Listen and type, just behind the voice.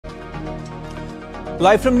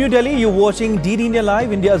Live from New Delhi, you're watching DD India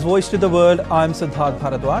Live, India's voice to the world. I'm Siddharth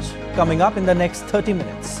Bharadwaj. Coming up in the next 30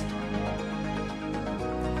 minutes.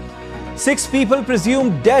 6 people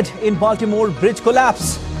presumed dead in Baltimore bridge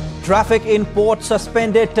collapse. Traffic in port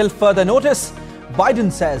suspended till further notice.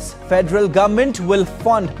 Biden says federal government will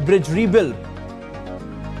fund bridge rebuild.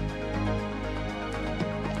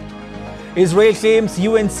 Israel claims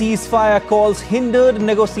UN ceasefire calls hindered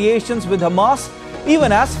negotiations with Hamas,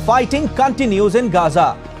 even as fighting continues in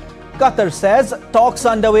Gaza. Qatar says talks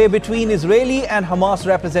underway between Israeli and Hamas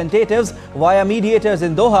representatives via mediators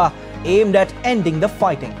in Doha aimed at ending the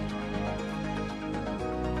fighting.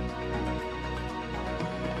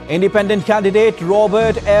 Independent candidate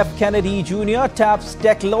Robert F. Kennedy Jr. taps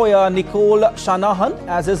tech lawyer Nicole Shanahan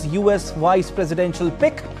as his U.S. vice presidential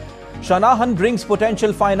pick. Shanahan brings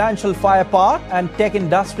potential financial firepower and tech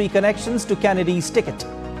industry connections to Kennedy's ticket.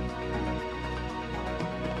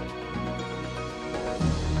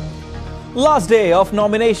 Last day of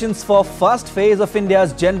nominations for first phase of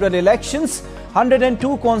India's general elections.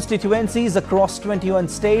 102 constituencies across 21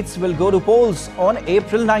 states will go to polls on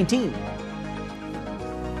April 19.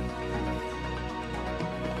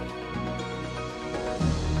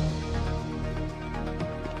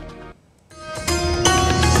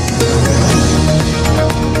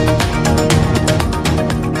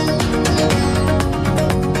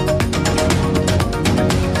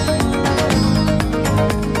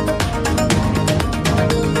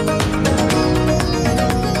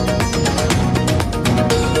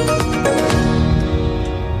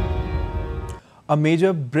 A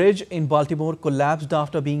major bridge in Baltimore collapsed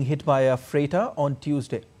after being hit by a freighter on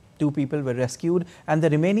Tuesday. 2 people were rescued and the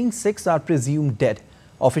remaining 6 are presumed dead,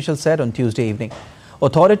 officials said on Tuesday evening.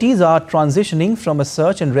 Authorities are transitioning from a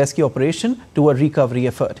search and rescue operation to a recovery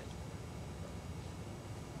effort.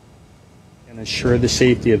 And assure the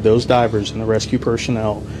safety of those divers and the rescue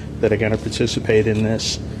personnel that are going to participate in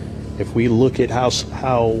this. If we look at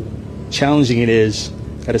how challenging it is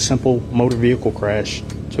at a simple motor vehicle crash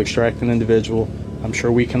to extract an individual, I'm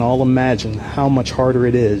sure we can all imagine how much harder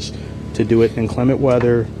it is to do it in inclement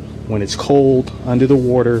weather, when it's cold, under the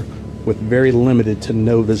water, with very limited to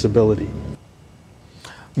no visibility.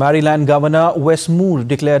 Maryland Governor Wes Moore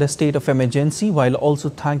declared a state of emergency while also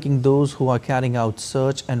thanking those who are carrying out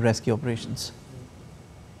search and rescue operations.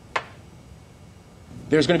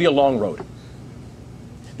 There's going to be a long road.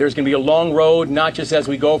 There's going to be a long road, not just as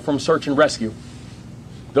we go from search and rescue.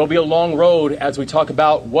 There'll be a long road as we talk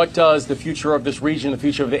about what does the future of this region, the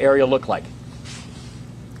future of the area look like.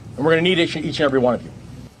 And we're going to need each and every one of you.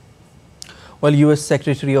 Well, U.S.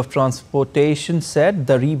 Secretary of Transportation said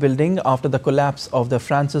the rebuilding after the collapse of the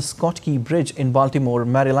Francis Scott Key Bridge in Baltimore,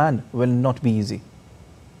 Maryland will not be easy.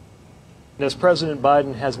 As President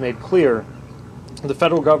Biden has made clear, the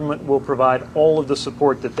federal government will provide all of the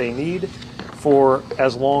support that they need for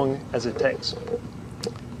as long as it takes.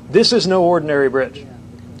 This is no ordinary bridge.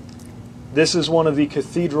 This is one of the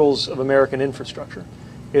cathedrals of American infrastructure.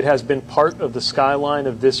 It has been part of the skyline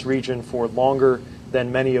of this region for longer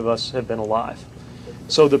than many of us have been alive.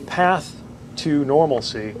 So the path to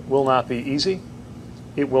normalcy will not be easy.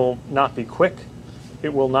 It will not be quick.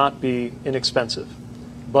 It will not be inexpensive.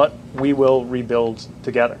 But we will rebuild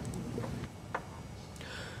together.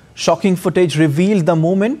 Shocking footage revealed the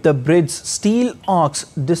moment the bridge's steel arcs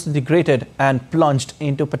disintegrated and plunged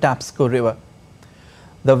into Patapsco River.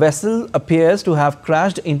 The vessel appears to have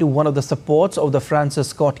crashed into one of the supports of the Francis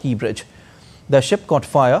Scott Key Bridge. The ship caught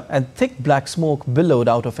fire and thick black smoke billowed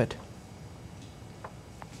out of it.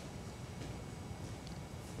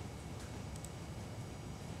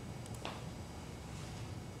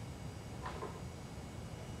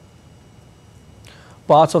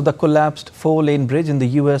 Parts of the collapsed 4-lane bridge in the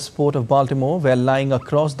U.S. port of Baltimore were lying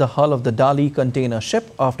across the hull of the Dali container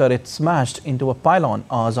ship after it smashed into a pylon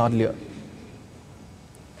hours earlier.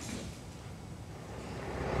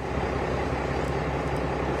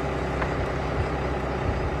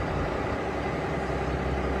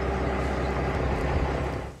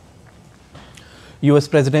 U.S.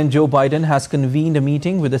 President Joe Biden has convened a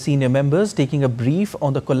meeting with the senior members, taking a brief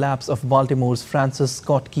on the collapse of Baltimore's Francis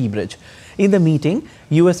Scott Key Bridge. In the meeting,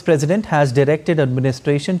 U.S. President has directed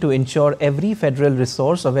administration to ensure every federal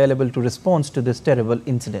resource available to respond to this terrible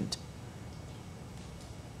incident.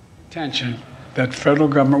 Attention that federal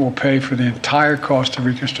government will pay for the entire cost of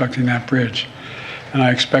reconstructing that bridge, and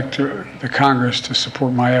I expect the Congress to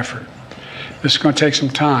support my effort. This is going to take some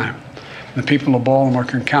time. The people of Baltimore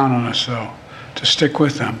can count on us, though, to stick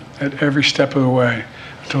with them at every step of the way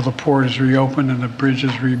until the port is reopened and the bridge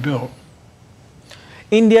is rebuilt.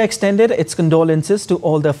 India extended its condolences to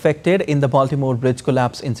all the affected in the Baltimore bridge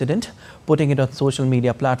collapse incident, putting it on social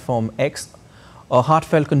media platform X. A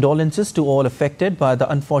heartfelt condolences to all affected by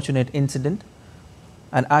the unfortunate incident,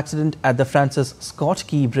 an accident at the Francis Scott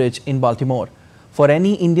Key Bridge in Baltimore. For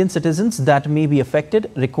any Indian citizens that may be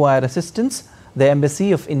affected, require assistance, the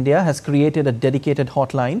Embassy of India has created a dedicated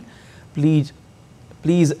hotline. Please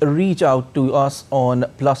reach out to us on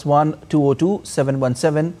 +1 202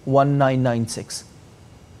 717 1996.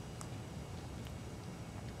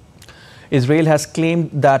 Israel has claimed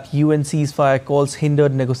that UN ceasefire calls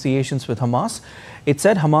hindered negotiations with Hamas. It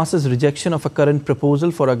said Hamas's rejection of a current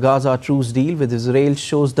proposal for a Gaza truce deal with Israel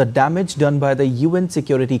shows the damage done by the UN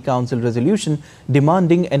Security Council resolution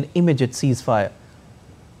demanding an immediate ceasefire.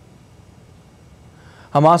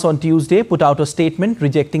 Hamas on Tuesday put out a statement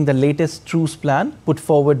rejecting the latest truce plan put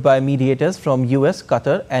forward by mediators from US,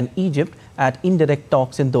 Qatar and Egypt at indirect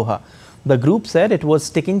talks in Doha. The group said it was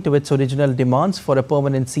sticking to its original demands for a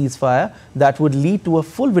permanent ceasefire that would lead to a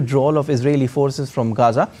full withdrawal of Israeli forces from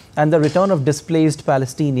Gaza and the return of displaced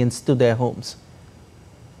Palestinians to their homes.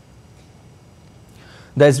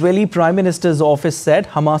 The Israeli Prime Minister's office said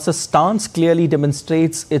Hamas's stance clearly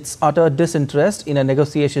demonstrates its utter disinterest in a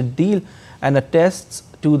negotiation deal and attests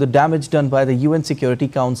to the damage done by the UN Security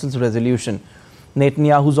Council's resolution.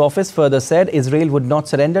 Netanyahu's office further said Israel would not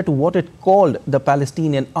surrender to what it called the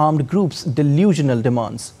Palestinian armed group's delusional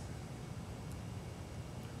demands.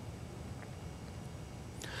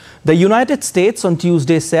 The United States on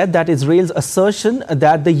Tuesday said that Israel's assertion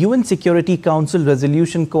that the UN Security Council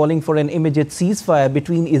resolution calling for an immediate ceasefire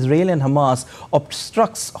between Israel and Hamas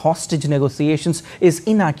obstructs hostage negotiations is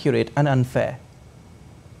inaccurate and unfair.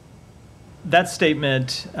 That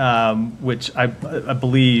statement, which I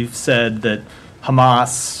believe said that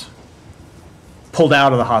Hamas pulled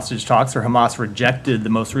out of the hostage talks, or Hamas rejected the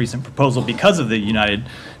most recent proposal because of the United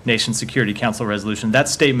Nations Security Council resolution. That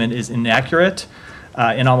statement is inaccurate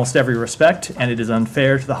in almost every respect, and it is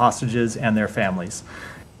unfair to the hostages and their families.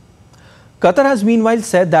 Qatar has meanwhile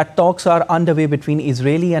said that talks are underway between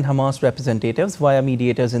Israeli and Hamas representatives via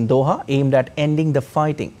mediators in Doha aimed at ending the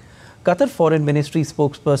fighting. Qatar Foreign Ministry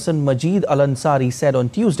spokesperson Majid Al-Ansari said on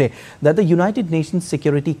Tuesday that the United Nations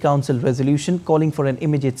Security Council resolution calling for an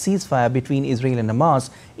immediate ceasefire between Israel and Hamas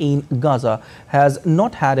in Gaza has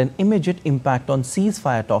not had an immediate impact on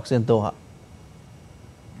ceasefire talks in Doha.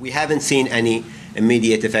 We haven't seen any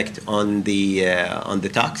immediate effect on the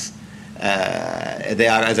talks. They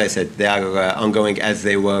are, as I said, they are ongoing as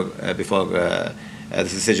they were before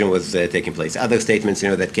this decision was taking place. Other statements,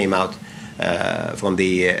 that came out from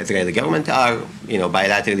the Israeli government are,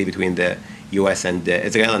 bilaterally between the U.S. and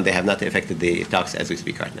Israel, and they have not affected the talks as we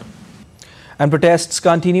speak right now. And protests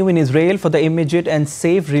continue in Israel for the immediate and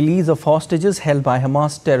safe release of hostages held by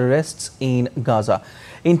Hamas terrorists in Gaza.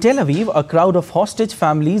 In Tel Aviv, a crowd of hostage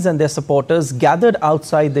families and their supporters gathered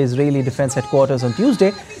outside the Israeli Defense Headquarters on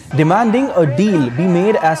Tuesday, demanding a deal be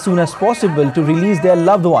made as soon as possible to release their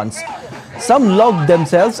loved ones. Some locked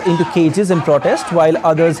themselves into cages in protest, while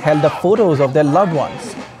others held up photos of their loved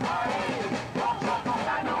ones.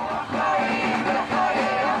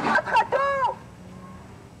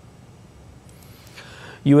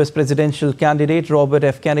 U.S. presidential candidate Robert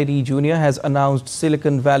F. Kennedy Jr. has announced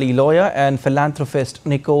Silicon Valley lawyer and philanthropist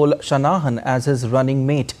Nicole Shanahan as his running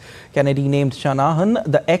mate. Kennedy named Shanahan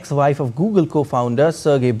the ex-wife of Google co-founder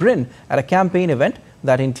Sergey Brin at a campaign event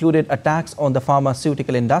that included attacks on the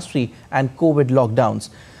pharmaceutical industry and COVID lockdowns.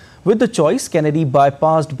 With the choice, Kennedy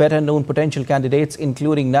bypassed better-known potential candidates,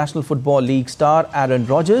 including National Football League star Aaron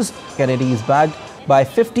Rodgers. Kennedy is backed by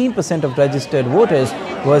 15% of registered voters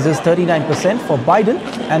versus 39% for Biden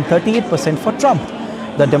and 38% for Trump.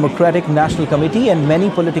 The Democratic National Committee and many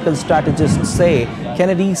political strategists say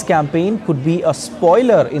Kennedy's campaign could be a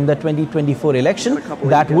spoiler in the 2024 election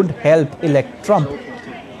that would help elect Trump.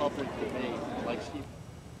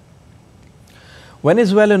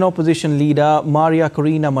 Venezuelan opposition leader Maria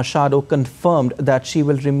Corina Machado confirmed that she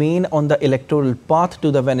will remain on the electoral path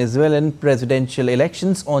to the Venezuelan presidential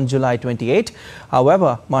elections on July 28.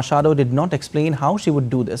 However, Machado did not explain how she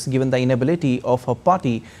would do this, given the inability of her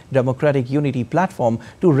party, Democratic Unity Platform,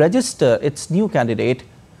 to register its new candidate,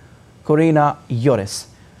 Corina Llores.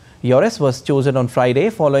 Llores was chosen on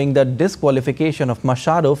Friday following the disqualification of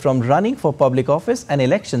Machado from running for public office and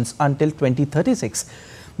elections until 2036.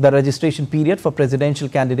 The registration period for presidential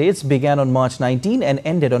candidates began on March 19 and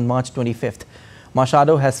ended on March 25th.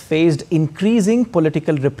 Machado has faced increasing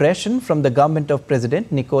political repression from the government of President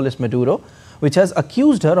Nicolas Maduro, which has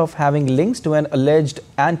accused her of having links to an alleged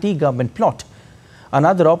anti-government plot.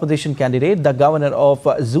 Another opposition candidate, the governor of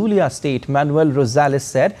Zulia state, Manuel Rosales,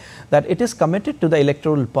 said that it is committed to the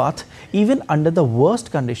electoral path even under the worst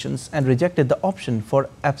conditions and rejected the option for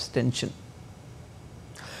abstention.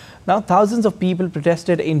 Now, thousands of people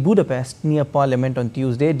protested in Budapest near Parliament on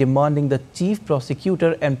Tuesday, demanding the chief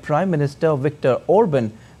prosecutor and Prime Minister Viktor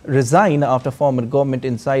Orban resign after former government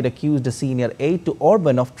inside accused a senior aide to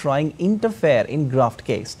Orban of trying to interfere in graft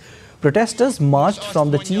case. Protesters marched from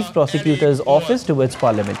the chief prosecutor's office towards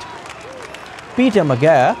Parliament. Peter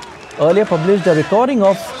Maguire earlier published a recording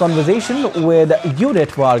of conversation with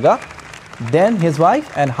Judith Varga, then his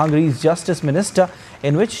wife and Hungary's justice minister,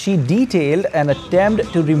 in which she detailed an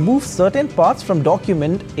attempt to remove certain parts from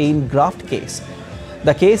document in graft case.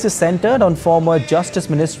 The case is centered on former Justice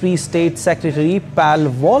Ministry State Secretary Pal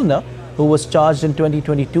Wallner, who was charged in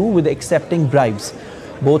 2022 with accepting bribes.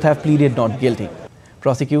 Both have pleaded not guilty.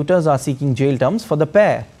 Prosecutors are seeking jail terms for the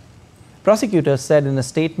pair. Prosecutors said in a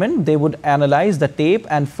statement they would analyze the tape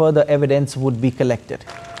and further evidence would be collected.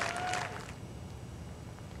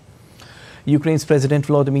 Ukraine's President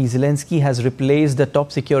Volodymyr Zelensky has replaced the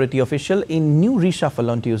top security official in new reshuffle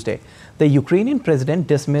on Tuesday. The Ukrainian president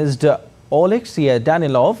dismissed Oleksiy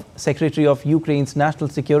Danilov, Secretary of Ukraine's National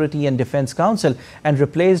Security and Defense Council, and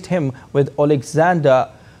replaced him with Alexander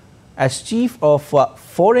as Chief of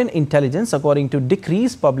Foreign Intelligence, according to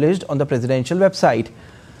decrees published on the presidential website.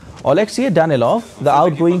 Oleksiy Danilov, the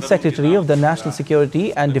outgoing Secretary of the National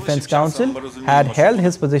Security and Defense Council, had held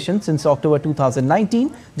his position since October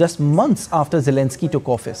 2019, just months after Zelensky took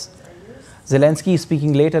office. Zelensky,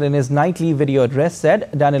 speaking later in his nightly video address,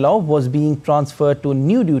 said Danilov was being transferred to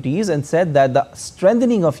new duties and said that the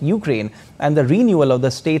strengthening of Ukraine and the renewal of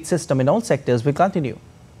the state system in all sectors will continue.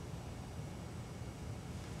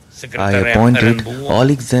 I appointed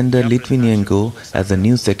Alexander Litvinenko as the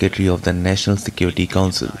new Secretary of the National Security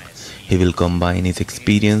Council. He will combine his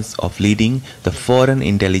experience of leading the Foreign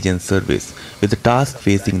Intelligence Service with the task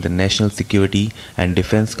facing the National Security and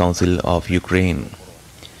Defense Council of Ukraine.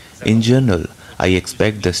 In general, I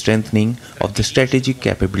expect the strengthening of the strategic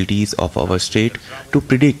capabilities of our state to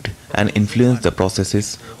predict and influence the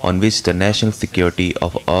processes on which the national security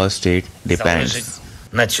of our state depends.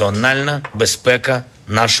 Національна безпека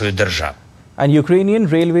нашої держави. And Ukrainian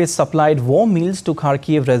railways supplied warm meals to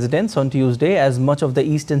Kharkiv residents on Tuesday as much of the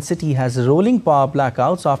eastern city has rolling power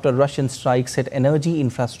blackouts after Russian strikes hit energy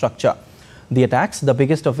infrastructure. The attacks, the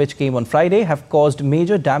biggest of which came on Friday, have caused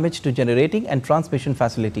major damage to generating and transmission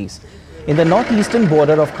facilities. In the northeastern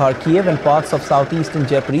border of Kharkiv and parts of southeastern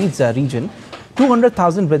Zaporizhzhia region,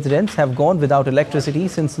 200,000 residents have gone without electricity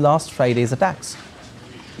since last Friday's attacks.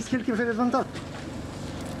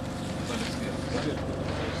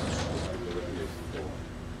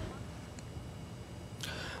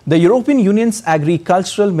 The European Union's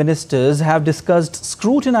agricultural ministers have discussed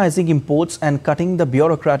scrutinizing imports and cutting the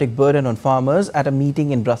bureaucratic burden on farmers at a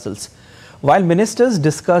meeting in Brussels. While ministers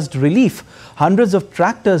discussed relief, hundreds of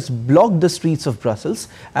tractors blocked the streets of Brussels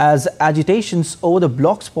as agitations over the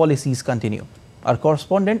bloc's policies continue. Our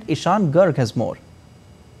correspondent Ishan Garg has more.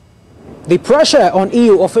 The pressure on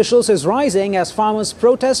EU officials is rising as farmers'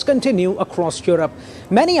 protests continue across Europe.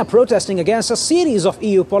 Many are protesting against a series of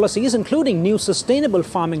EU policies, including new sustainable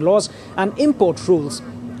farming laws and import rules.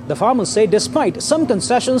 The farmers say despite some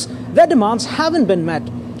concessions, their demands haven't been met.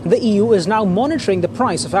 The EU is now monitoring the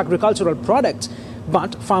price of agricultural products,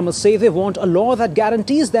 but farmers say they want a law that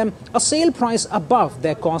guarantees them a sale price above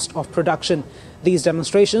their cost of production. These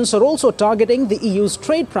demonstrations are also targeting the EU's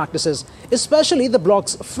trade practices, especially the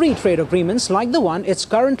bloc's free trade agreements like the one it's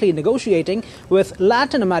currently negotiating with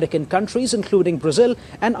Latin American countries, including Brazil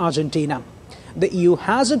and Argentina. The EU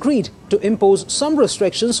has agreed to impose some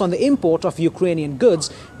restrictions on the import of Ukrainian goods,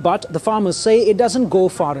 but the farmers say it doesn't go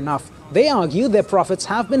far enough. They argue their profits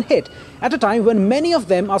have been hit at a time when many of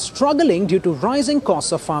them are struggling due to rising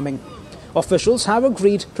costs of farming. Officials have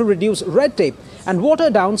agreed to reduce red tape and water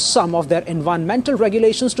down some of their environmental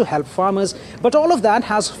regulations to help farmers, but all of that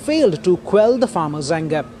has failed to quell the farmers'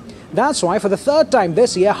 anger. That's why for the third time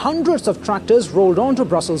this year, hundreds of tractors rolled onto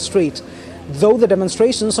Brussels streets. Though the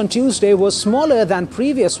demonstrations on Tuesday were smaller than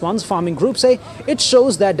previous ones, farming groups say it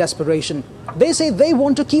shows their desperation. They say they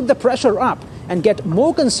want to keep the pressure up and get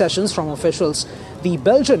more concessions from officials. The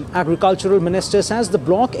Belgian agricultural minister says the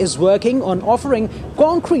bloc is working on offering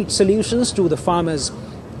concrete solutions to the farmers.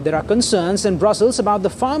 There are concerns in Brussels about the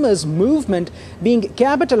farmers' movement being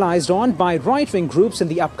capitalized on by right-wing groups in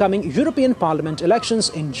the upcoming European Parliament elections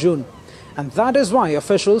in June. And that is why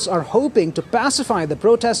officials are hoping to pacify the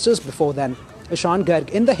protesters before then. Ishan Garg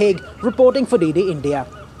in The Hague, reporting for DD India.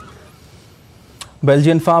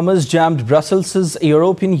 Belgian farmers jammed Brussels'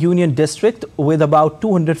 European Union district with about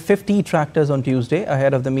 250 tractors on Tuesday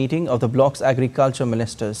ahead of the meeting of the bloc's agriculture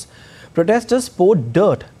ministers. Protesters poured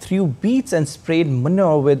dirt, threw beets and sprayed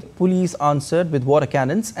manure, with police answered with water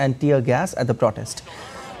cannons and tear gas at the protest.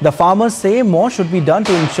 The farmers say more should be done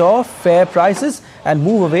to ensure fair prices and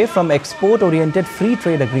move away from export-oriented free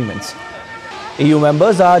trade agreements. EU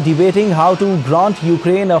members are debating how to grant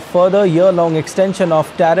Ukraine a further year-long extension of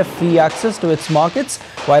tariff-free access to its markets,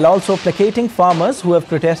 while also placating farmers who have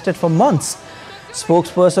protested for months.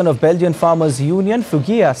 Spokesperson of Belgian Farmers Union,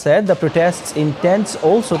 Fugia, said the protests intends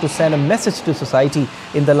also to send a message to society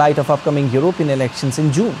in the light of upcoming European elections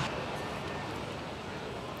in June.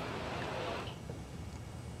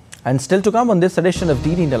 And still to come on this edition of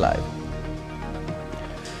DD India Live.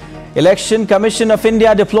 Election Commission of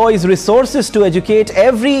India deploys resources to educate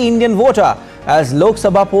every Indian voter as Lok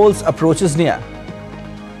Sabha polls approaches near.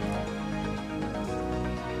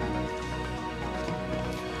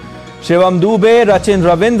 Shivam Dubey, Rachin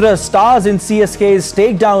Ravindra stars in CSK's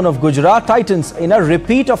takedown of Gujarat Titans in a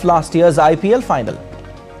repeat of last year's IPL final.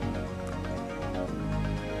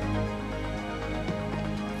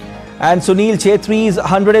 And Sunil Chhetri's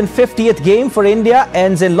 150th game for India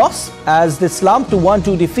ends in loss as they slump to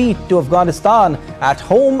 1-2 defeat to Afghanistan at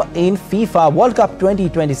home in FIFA World Cup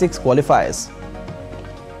 2026 qualifiers.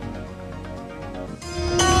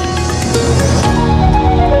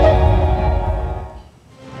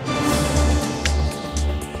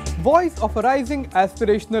 Voice of a rising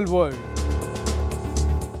aspirational world.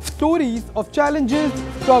 Stories of challenges,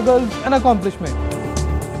 struggles and accomplishment.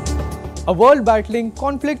 A world battling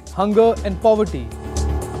conflict, hunger and poverty.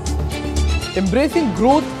 Embracing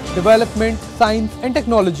growth, development, science and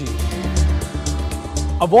technology.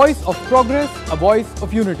 A voice of progress, a voice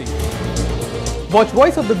of unity. Watch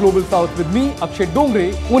Voice of the Global South with me, Akshay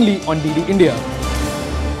Dongre, only on DD India.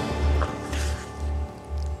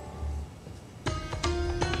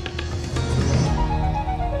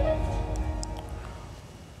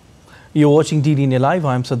 You're watching DD India Live.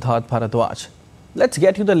 I'm Siddharth Bharadwaj. Let's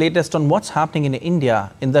get you the latest on what's happening in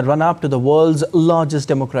India in the run-up to the world's largest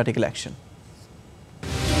democratic election.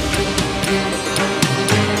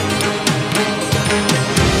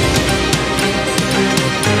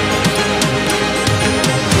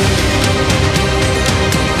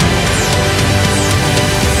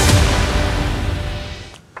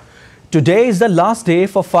 Today is the last day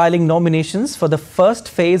for filing nominations for the first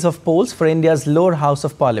phase of polls for India's lower house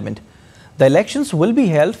of parliament. The elections will be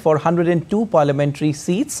held for 102 parliamentary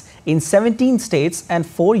seats in 17 states and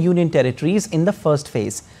 4 union territories in the first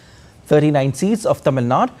phase. 39 seats of Tamil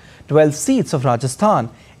Nadu, 12 seats of Rajasthan,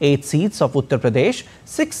 8 seats of Uttar Pradesh,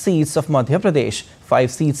 6 seats of Madhya Pradesh, 5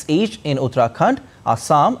 seats each in Uttarakhand,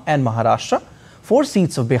 Assam and Maharashtra, 4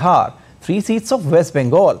 seats of Bihar, 3 seats of West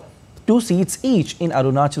Bengal, 2 seats each in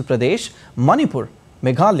Arunachal Pradesh, Manipur,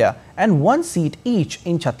 Meghalaya and 1 seat each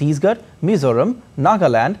in Chhattisgarh, Mizoram,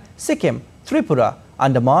 Nagaland, Sikkim, Tripura,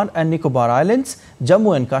 Andaman and Nicobar Islands,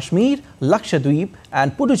 Jammu and Kashmir, Lakshadweep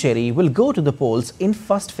and Puducherry will go to the polls in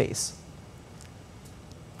first phase.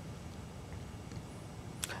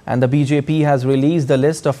 And the BJP has released the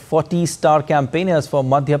list of 40 star campaigners for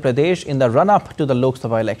Madhya Pradesh in the run-up to the Lok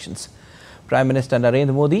Sabha elections. Prime Minister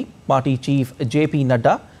Narendra Modi, Party Chief JP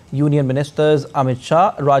Nadda, Union Ministers Amit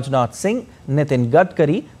Shah, Rajnath Singh, Nitin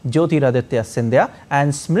Gadkari, Jyotiraditya Scindia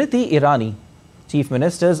and Smriti Irani. Chief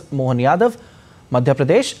Ministers Mohan Yadav, Madhya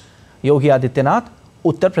Pradesh, Yogi Adityanath,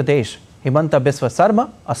 Uttar Pradesh, Himanta Biswa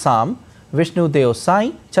Sarma, Assam, Vishnu Deo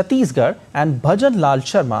Sai, Chhattisgarh and Bhajan Lal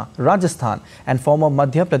Sharma, Rajasthan and former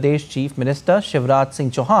Madhya Pradesh Chief Minister Shivraj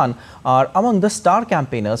Singh Chauhan are among the star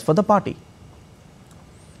campaigners for the party.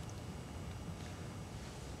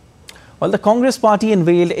 Well, the Congress party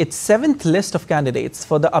unveiled its 7th list of candidates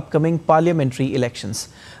for the upcoming parliamentary elections.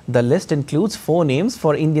 The list includes 4 names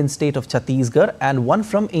for Indian state of Chhattisgarh and 1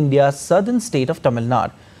 from India's southern state of Tamil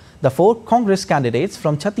Nadu. The 4 Congress candidates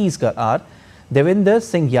from Chhattisgarh are Devinder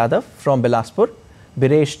Singh Yadav from Bilaspur,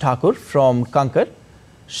 Biresh Thakur from Kankar,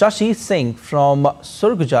 Shashi Singh from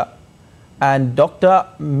Surguja and Dr.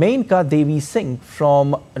 Menka Devi Singh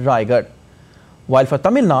from Raigad. While for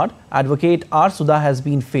Tamil Nadu, Advocate R. Sudha has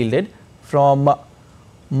been fielded from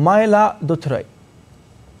Mayiladuthurai.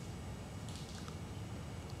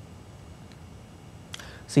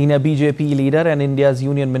 Senior BJP leader and India's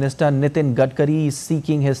Union Minister Nitin Gadkari is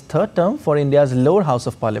seeking his 3rd term for India's lower house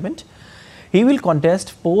of parliament. He will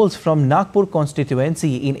contest polls from Nagpur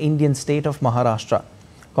constituency in Indian state of Maharashtra.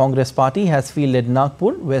 Congress party has fielded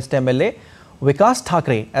Nagpur West MLA Vikas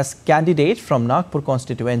Thakre as candidate from Nagpur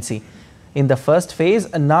constituency. In the first phase,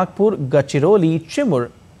 Nagpur Gadchiroli Chimur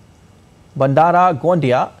Bandara,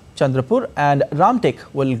 Gondia, Chandrapur and Ramtek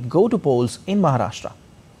will go to polls in Maharashtra.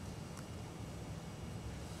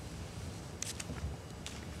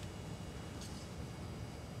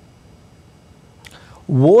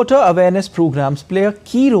 Voter awareness programs play a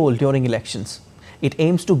key role during elections. It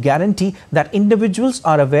aims to guarantee that individuals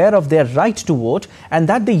are aware of their right to vote and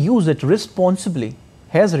that they use it responsibly.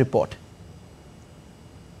 Here's a report.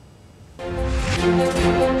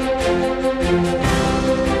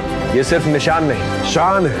 ये सिर्फ निशान नहीं,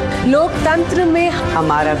 शान है। लोकतंत्र में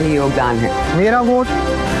हमारा भी योगदान है। मेरा वोट,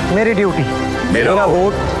 मेरी ड्यूटी। मेरा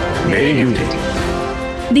वोट, मेरी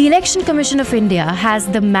duty. The Election Commission of India has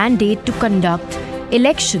the mandate to conduct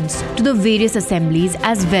elections to the various assemblies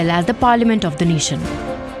as well as the parliament of the nation.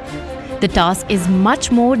 The task is much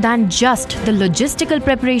more than just the logistical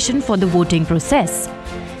preparation for the voting process.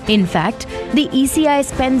 In fact, the ECI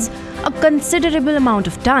spends a considerable amount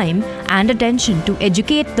of time and attention to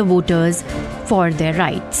educate the voters for their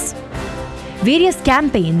rights. Various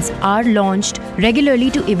campaigns are launched regularly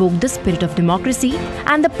to evoke the spirit of democracy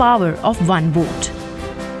and the power of one vote.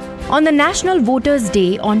 On the National Voters'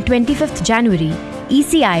 Day on 25th January,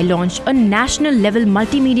 ECI launched a national-level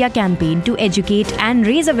multimedia campaign to educate and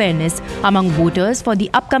raise awareness among voters for the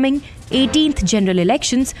upcoming 18th general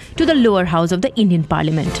elections to the lower house of the Indian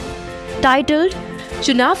Parliament. Titled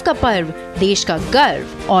Chunav Ka Parv, Desh Ka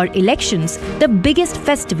Garv, or Elections, the biggest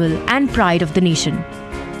festival and pride of the nation.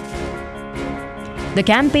 The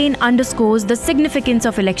campaign underscores the significance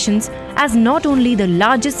of elections as not only the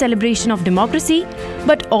largest celebration of democracy,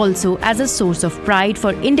 but also as a source of pride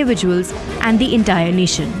for individuals and the entire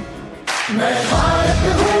nation.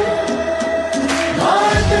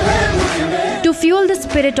 To fuel the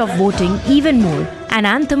spirit of voting even more, an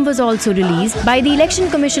anthem was also released by the Election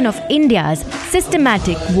Commission of India's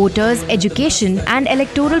Systematic Voters Education and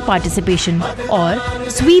Electoral Participation or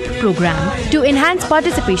SWEEP program to enhance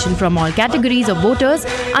participation from all categories of voters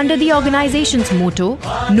under the organization's motto,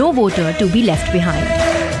 No Voter to be Left Behind.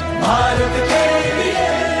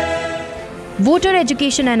 Voter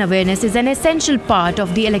education and awareness is an essential part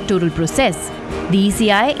of the electoral process. The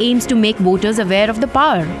ECI aims to make voters aware of the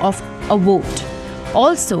power of a vote.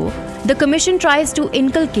 Also, the Commission tries to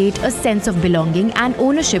inculcate a sense of belonging and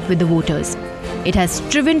ownership with the voters. It has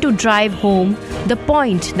striven to drive home the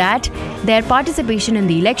point that their participation in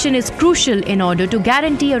the election is crucial in order to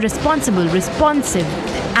guarantee a responsible, responsive,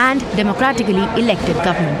 and democratically elected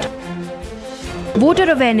government. Voter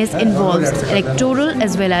awareness involves electoral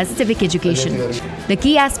as well as civic education. The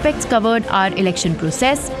key aspects covered are election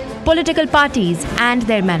process, political parties and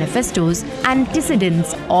their manifestos,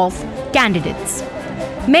 antecedents of candidates.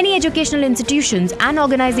 Many educational institutions and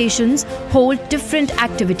organizations hold different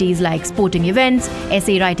activities like sporting events,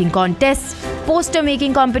 essay writing contests, poster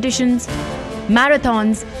making competitions,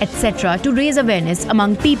 marathons, etc. to raise awareness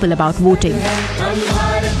among people about voting.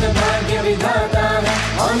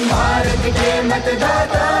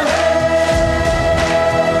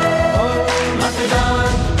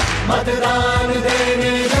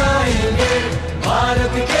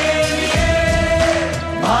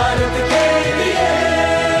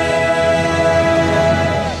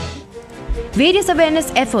 Various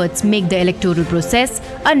awareness efforts make the electoral process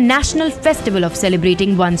a national festival of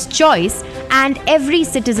celebrating one's choice and every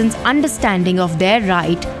citizen's understanding of their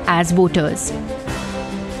right as voters.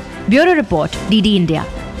 Bureau Report, DD India.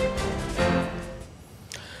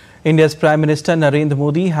 India's Prime Minister Narendra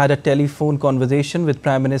Modi had a telephone conversation with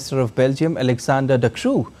Prime Minister of Belgium, Alexander De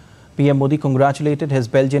Croo. PM Modi congratulated his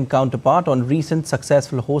Belgian counterpart on recent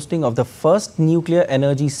successful hosting of the first nuclear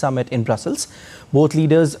energy summit in Brussels. Both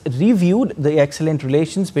leaders reviewed the excellent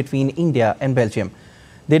relations between India and Belgium.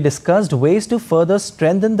 They discussed ways to further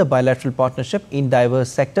strengthen the bilateral partnership in diverse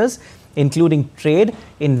sectors, including trade,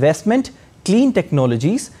 investment, clean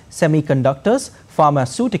technologies, semiconductors,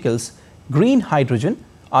 pharmaceuticals, green hydrogen,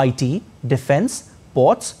 IT, defense,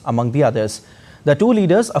 ports, among the others. The two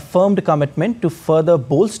leaders affirmed a commitment to further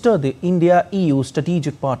bolster the India-EU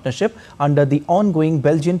strategic partnership under the ongoing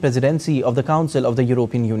Belgian presidency of the Council of the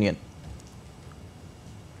European Union.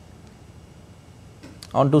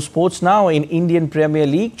 On to sports now. In Indian Premier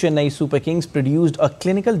League, Chennai Super Kings produced a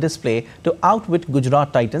clinical display to outwit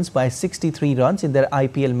Gujarat Titans by 63 runs in their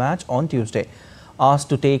IPL match on Tuesday. Asked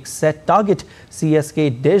to take set target,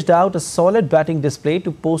 CSK dished out a solid batting display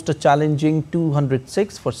to post a challenging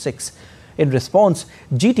 206 for 6. In response,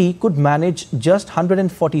 GT could manage just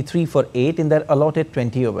 143 for 8 in their allotted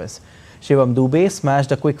 20 overs. Shivam Dubey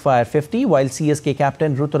smashed a quick-fire 50, while CSK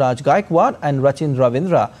captain Ruturaj Gaikwad and Rachin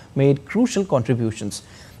Ravindra made crucial contributions.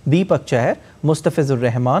 Deepak Chahar, Mustafizur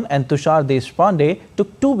Rahman and Tushar Deshpande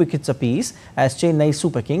took 2 wickets apiece as Chennai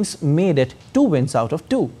Super Kings made it 2 wins out of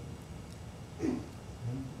 2.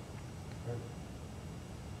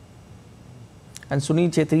 And Sunil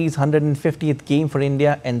Chhetri's 150th game for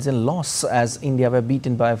India ends in loss as India were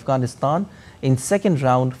beaten by Afghanistan in second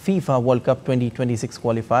round FIFA World Cup 2026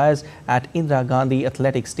 qualifiers at Indira Gandhi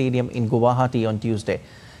Athletic Stadium in Guwahati on Tuesday.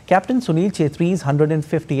 Captain Sunil Chhetri's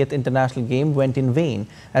 150th international game went in vain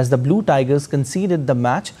as the Blue Tigers conceded the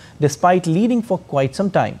match despite leading for quite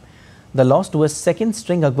some time. The loss to a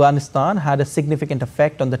second-string Afghanistan had a significant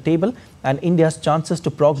effect on the table and India's chances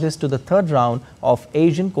to progress to the third round of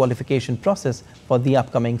Asian qualification process for the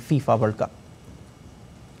upcoming FIFA World Cup.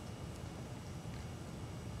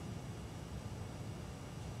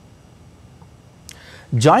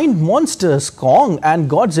 Giant monsters Kong and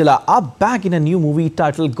Godzilla are back in a new movie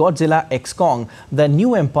titled Godzilla x Kong, The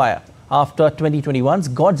New Empire, after 2021's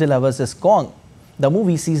Godzilla vs. Kong. The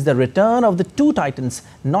movie sees the return of the two titans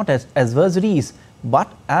not as adversaries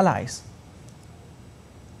but allies.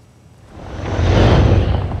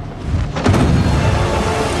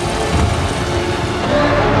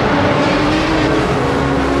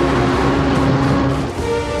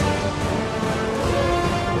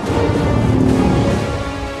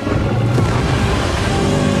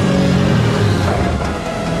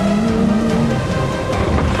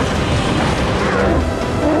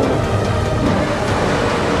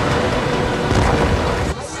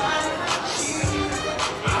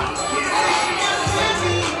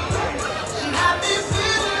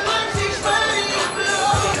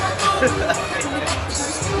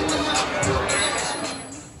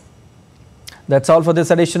 That's all for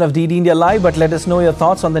this edition of DD India Live, but let us know your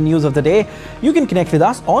thoughts on the news of the day. You can connect with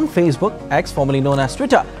us on Facebook, X formerly known as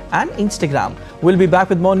Twitter, and Instagram. We'll be back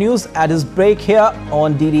with more news at this break here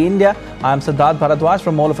on DD India. I'm Prasar Bharati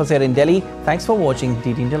from all of us here in Delhi. Thanks for watching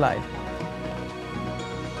DD India Live.